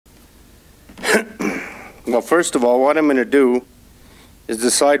Well, first of all, what I'm going to do is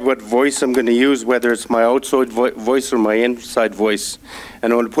decide what voice I'm going to use, whether it's my outside voice or my inside voice.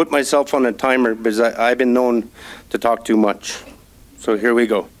 And I'm going to put myself on a timer because I've been known to talk too much. So here we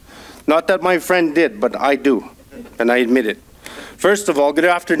go. Not that my friend did, but I do, and I admit it. First of all, good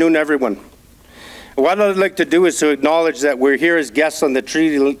afternoon, everyone. What I'd like to do is to acknowledge that we're here as guests on the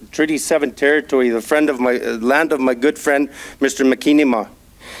Treaty 7 territory, the land of my good friend, Mr. Kikino,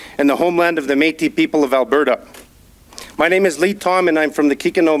 and the homeland of the Metis people of Alberta. My name is Thom, and I'm from the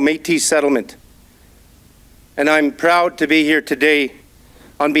Kikino Metis settlement. And I'm proud to be here today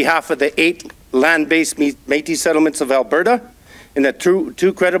on behalf of the 8 land-based Metis settlements of Alberta and the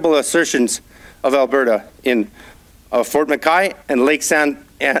two credible assertions of Alberta in Fort McKay and Lake St.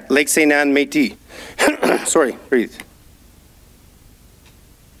 Anne Metis. Sorry, breathe.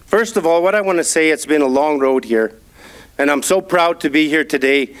 First of all, what I want to say, it's been a long road here. And I'm so proud to be here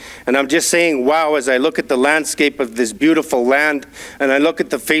today. And I'm just saying, wow, as I look at the landscape of this beautiful land, and I look at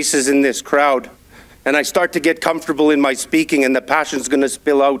the faces in this crowd, and I start to get comfortable in my speaking, and the passion's going to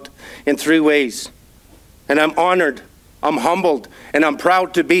spill out in 3 ways. And I'm honored, I'm humbled, and I'm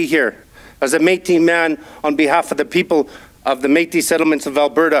proud to be here as a Métis man on behalf of the people of the Métis settlements of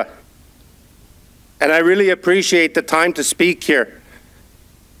Alberta. And I really appreciate the time to speak here.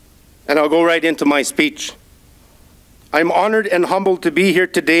 And I'll go right into my speech. I'm honored and humbled to be here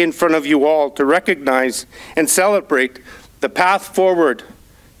today in front of you all to recognize and celebrate the path forward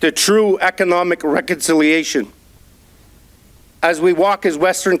to true economic reconciliation as we walk as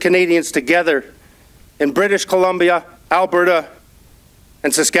Western Canadians together in British Columbia, Alberta,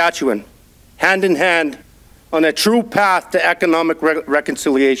 and Saskatchewan, hand in hand on a true path to economic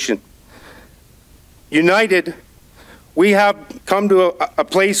reconciliation. United, we have come to a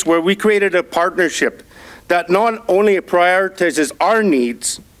place where we created a partnership that not only prioritizes our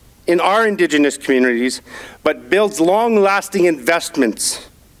needs in our Indigenous communities, but builds long-lasting investments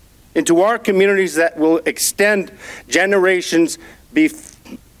into our communities that will extend generations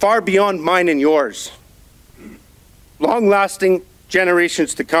far beyond mine and yours. Long-lasting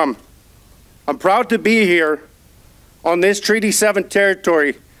generations to come. I'm proud to be here on this Treaty 7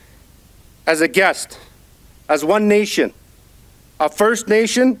 territory as a guest, as one nation, a First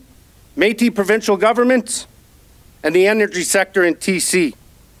Nation, Métis provincial governments, and the energy sector in TC.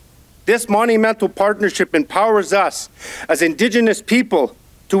 This monumental partnership empowers us as Indigenous people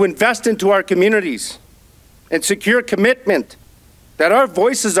to invest into our communities and secure commitment that our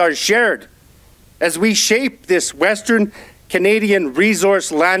voices are shared as we shape this Western Canadian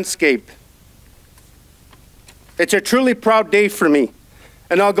resource landscape. It's a truly proud day for me,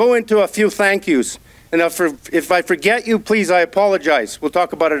 and I'll go into a few thank yous. And if I forget you, please, I apologize. We'll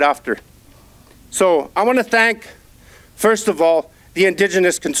talk about it after. So I want to thank, first of all, the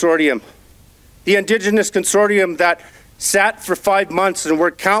Indigenous Consortium. The Indigenous Consortium that sat for 5 months and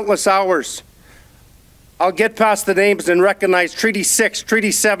worked countless hours. I'll get past the names and recognize Treaty 6,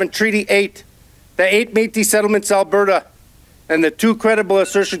 Treaty 7, Treaty 8, the 8 Métis settlements Alberta, and the 2 credible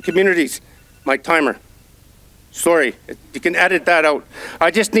assertion communities. My timer. Sorry, you can edit that out.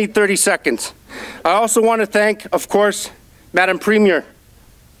 I just need 30 seconds. I also want to thank, of course, Madam Premier.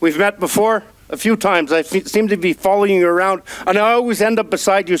 We've met before a few times. I seem to be following you around, and I always end up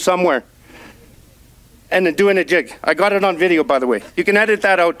beside you somewhere and doing a jig. I got it on video, by the way. You can edit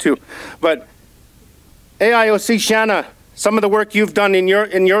that out too. But AIOC, Shanna, some of the work you've done in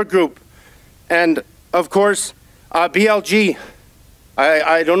your group, and of course, BLG.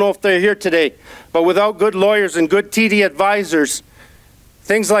 I don't know if they're here today, but without good lawyers and good TD advisors,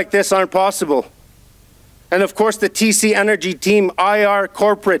 things like this aren't possible. And of course, the TC Energy team, IR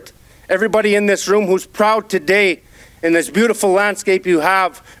Corporate, everybody in this room who's proud today in this beautiful landscape you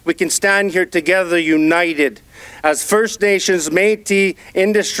have, we can stand here together united as First Nations, Métis,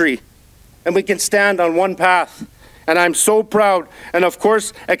 industry, and we can stand on one path. And I'm so proud. And of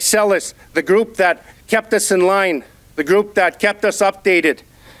course, Excelis, the group that kept us in line, the group that kept us updated.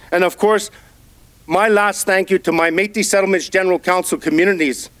 And of course, my last thank you to my Métis Settlements General Council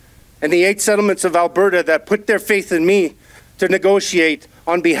communities and the 8 settlements of Alberta that put their faith in me to negotiate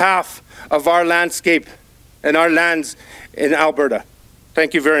on behalf of our landscape and our lands in Alberta.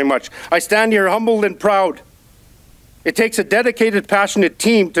 Thank you very much. I stand here humbled and proud. It takes a dedicated, passionate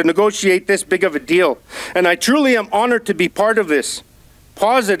team to negotiate this big of a deal. And I truly am honored to be part of this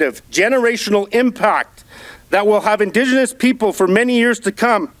positive, generational impact that will have Indigenous people for many years to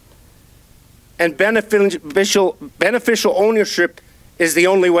come. And beneficial ownership is the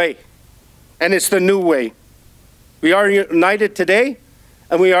only way. And it's the new way. We are united today,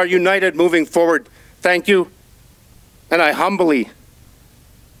 and we are united moving forward. Thank you. And I humbly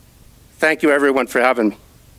thank you, everyone, for having me.